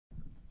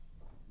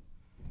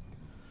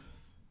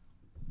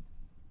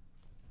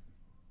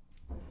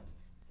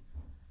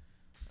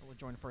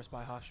joined first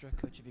by Hofstra.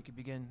 Coach, if you could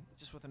begin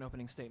just with an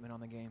opening statement on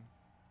the game.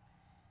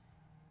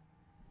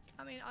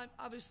 I mean,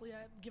 obviously,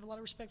 I give a lot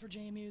of respect for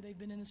JMU. They've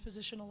been in this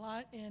position a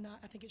lot, and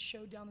I think it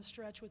showed down the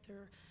stretch with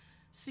their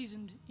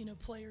seasoned,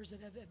 players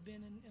that have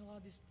been in a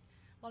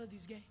lot of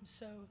these games.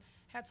 So,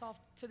 hats off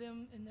to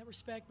them in that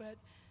respect. But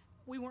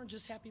we weren't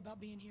just happy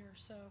about being here.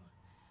 So,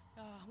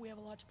 we have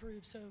a lot to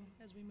prove. So,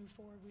 as we move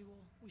forward,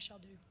 we shall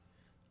do.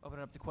 Open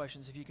it up to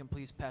questions. If you can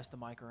please pass the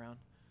mic around.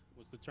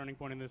 Was the turning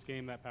point in this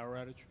game that power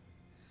outage?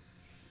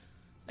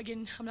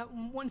 Again, I'm not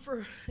one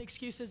for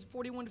excuses.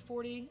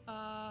 41-40.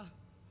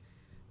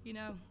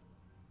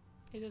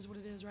 It is what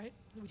it is, right?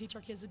 We teach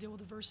our kids to deal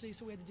with adversity,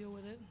 so we had to deal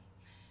with it.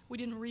 We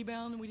didn't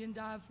rebound, we didn't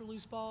dive for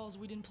loose balls,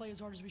 we didn't play as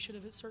hard as we should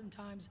have at certain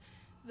times.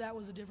 That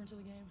was the difference of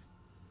the game.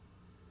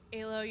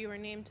 Alo, you were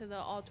named to the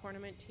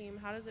all-tournament team.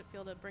 How does it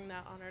feel to bring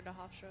that honor to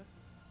Hofstra?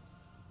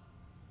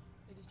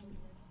 They just told me.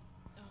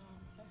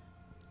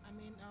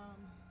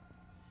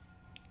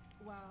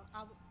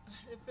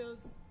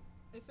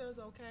 It feels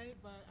okay,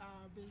 but I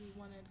really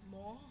wanted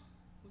more,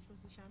 which was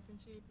the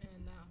championship,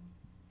 and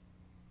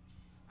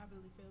I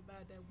really feel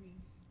bad that we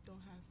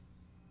don't have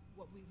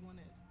what we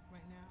wanted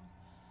right now.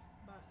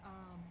 But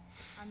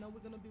I know we're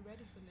going to be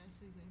ready for next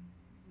season.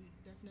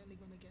 We're definitely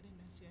going to get it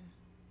next year.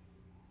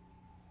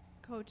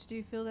 Coach, do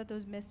you feel that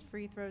those missed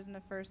free throws in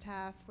the first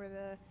half were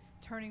the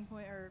turning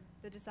point or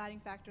the deciding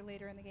factor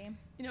later in the game?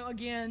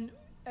 Again,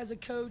 as a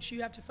coach,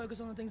 you have to focus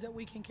on the things that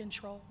we can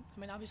control. I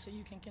mean, obviously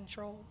you can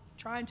control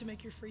trying to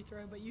make your free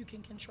throw, but you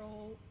can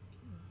control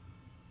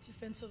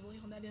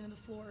defensively on that end of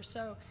the floor.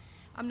 So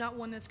I'm not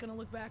one that's going to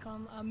look back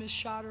on a missed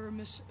shot or a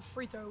missed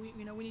free throw. We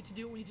need to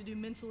do what we need to do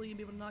mentally and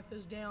be able to knock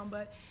those down.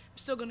 But I'm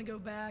still going to go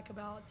back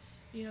about,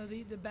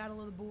 the battle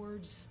of the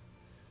boards,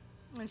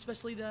 and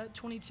especially the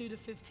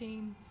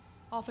 22-15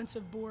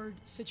 offensive board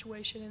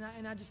situation.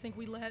 And I just think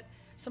we let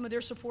some of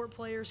their support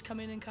players come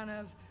in and kind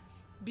of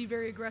be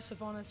very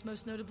aggressive on us,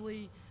 most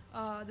notably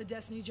the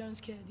Destiny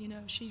Jones kid.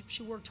 She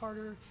worked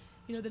harder,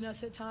 than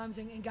us at times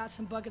and got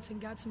some buckets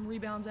and got some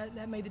rebounds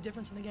that made the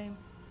difference in the game.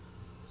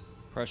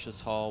 Precious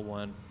Hall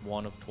went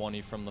 1 of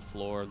 20 from the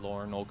floor.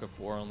 Lauren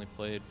Okafor only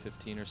played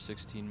 15 or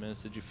 16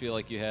 minutes. Did you feel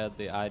like you had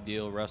the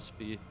ideal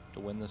recipe to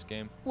win this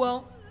game?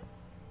 Well,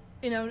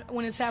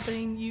 when it's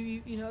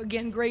happening,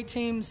 again, great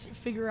teams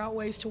figure out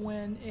ways to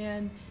win,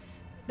 and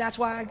that's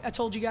why I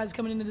told you guys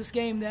coming into this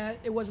game that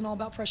it wasn't all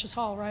about Precious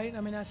Hall, right?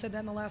 I mean, I said that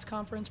in the last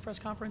press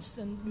conference,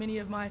 and many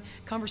of my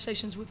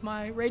conversations with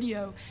my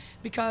radio,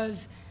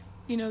 because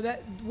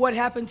that what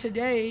happened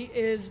today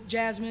is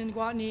Jasmine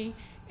Guatney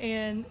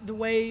and the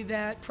way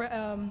that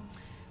Toya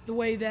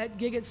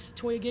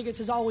Giggets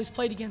has always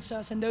played against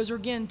us, and those are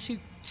again two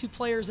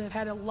players that have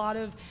had a lot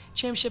of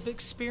championship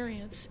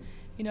experience.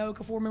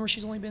 Okafor, remember,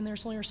 she's only been there;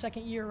 it's only her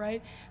second year,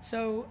 right?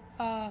 So.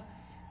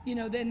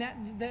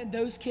 Then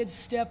those kids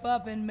step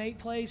up and make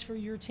plays for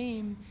your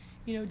team,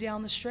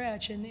 down the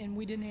stretch, and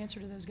we didn't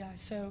answer to those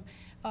guys. So,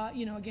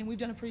 again, we've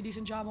done a pretty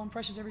decent job on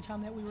Precious every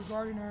time that we were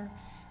guarding her,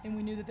 and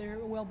we knew that they're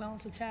a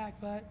well-balanced attack,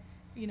 but,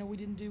 we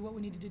didn't do what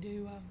we needed to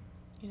do,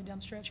 down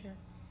the stretch here.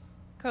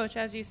 Coach,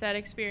 as you said,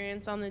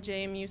 experience on the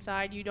JMU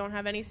side. You don't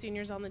have any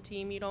seniors on the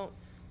team. You don't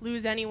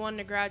lose anyone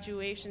to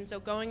graduation. So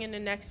going into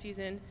next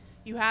season,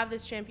 you have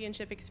this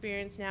championship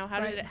experience now. How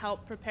did it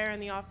help prepare in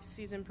the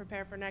off-season,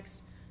 prepare for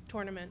next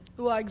tournament?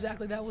 Well,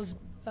 exactly. That was,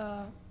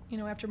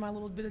 after my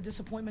little bit of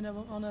disappointment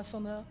on us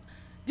on the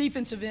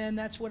defensive end,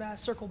 that's what I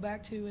circled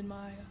back to in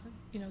my,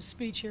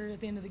 speech here at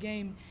the end of the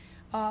game.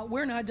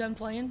 We're not done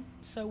playing,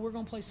 so we're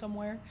going to play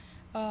somewhere.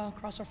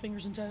 Cross our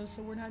fingers and toes,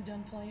 so we're not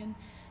done playing.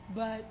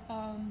 But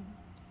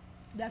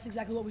that's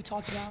exactly what we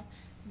talked about.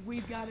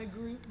 We've got a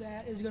group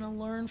that is going to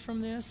learn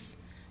from this.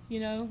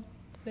 They're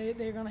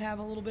going to have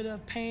a little bit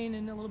of pain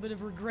and a little bit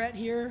of regret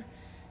here.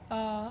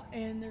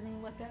 And they're going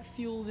to let that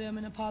fuel them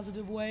in a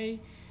positive way,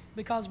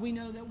 because we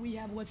know that we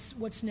have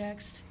what's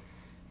next.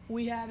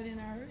 We have it in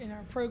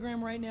our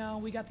program right now.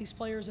 We got these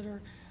players that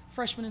are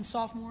freshmen and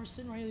sophomores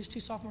sitting right here. There's 2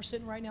 sophomores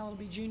sitting right now that'll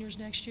be juniors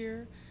next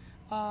year,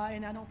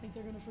 and I don't think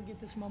they're going to forget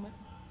this moment.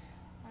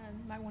 I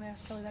might want to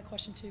ask Kelly that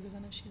question too, because I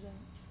know she's a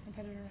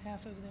competitor and a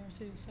half over there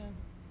too. So,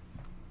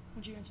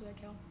 would you answer that,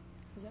 Kel?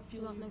 Does that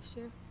fuel you next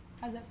year?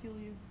 How does that fuel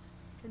you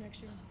for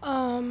next year?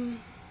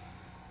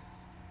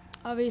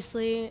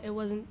 Obviously, it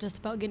wasn't just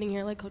about getting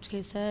here, like Coach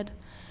K said.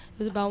 It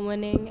was about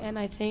winning, and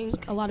I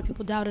think a lot of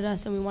people doubted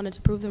us, and we wanted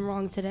to prove them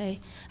wrong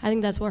today. I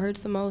think that's what hurts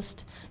the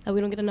most, that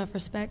we don't get enough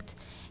respect,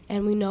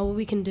 and we know what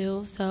we can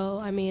do. So,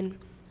 I mean,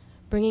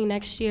 bringing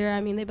next year,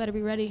 they better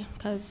be ready,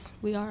 because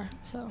we are,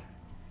 so.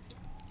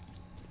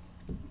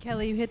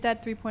 Kelly, you hit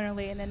that three-pointer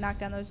late and then knocked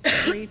down those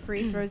 3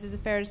 free throws. Is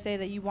it fair to say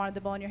that you wanted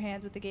the ball in your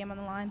hands with the game on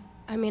the line?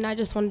 I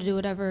just wanted to do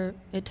whatever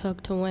it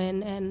took to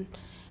win, and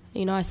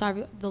I saw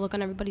the look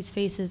on everybody's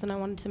faces, and I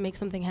wanted to make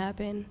something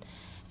happen.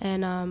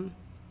 And,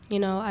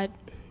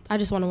 I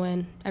just want to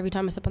win. Every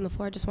time I step on the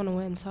floor, I just want to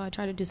win. So I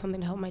try to do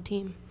something to help my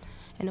team,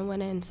 and it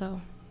went in.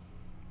 So,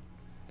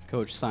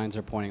 Coach, signs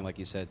are pointing, like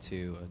you said,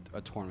 to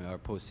a tournament or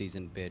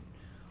postseason bid.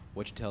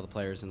 What you tell the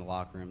players in the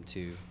locker room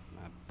to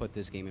put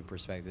this game in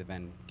perspective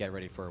and get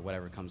ready for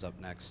whatever comes up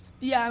next?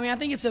 Yeah, I mean, I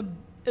think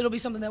it'll be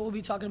something that we'll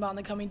be talking about in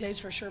the coming days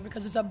for sure,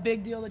 because it's a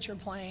big deal that you're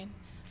playing.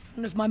 I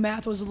don't know if my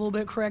math was a little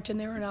bit correct in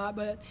there or not,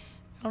 but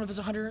I don't know if it's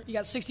 100. You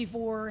got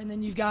 64, and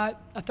then you've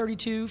got a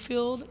 32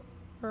 field,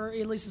 or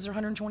at least it's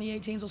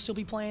 128 teams will still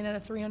be playing at a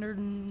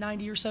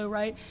 390 or so,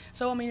 right?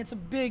 So I mean, it's a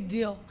big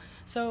deal.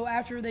 So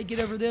after they get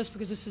over this,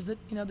 because this is the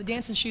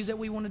dancing shoes that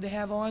we wanted to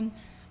have on,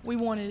 we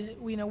wanted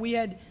it. We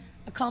had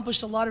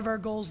accomplished a lot of our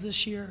goals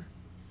this year.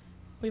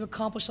 We've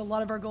accomplished a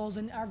lot of our goals,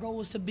 and our goal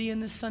was to be in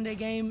this Sunday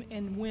game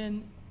and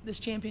win this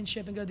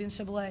championship and go to the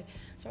NCAA.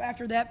 So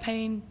after that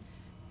pain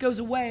goes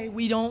away,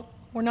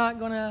 we're not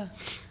going to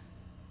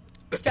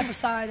step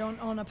aside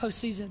on a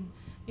postseason.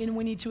 And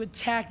we need to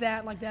attack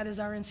that like that is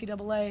our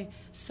NCAA.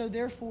 So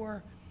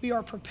therefore, we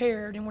are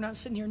prepared, and we're not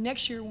sitting here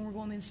next year when we're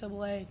going to the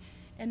NCAA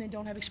and then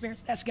don't have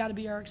experience. That's got to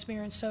be our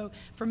experience. So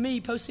for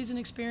me, postseason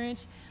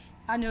experience,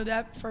 I know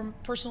that from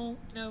personal,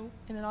 and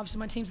then obviously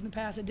my teams in the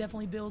past, it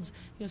definitely builds,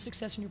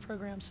 success in your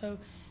program. So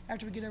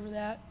after we get over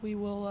that, we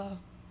will,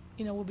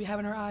 we'll be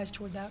having our eyes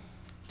toward that.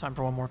 Time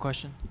for one more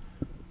question.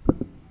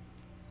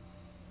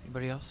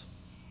 Anybody else?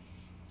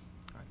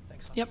 All right,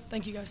 thanks. Yep,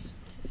 thank you guys.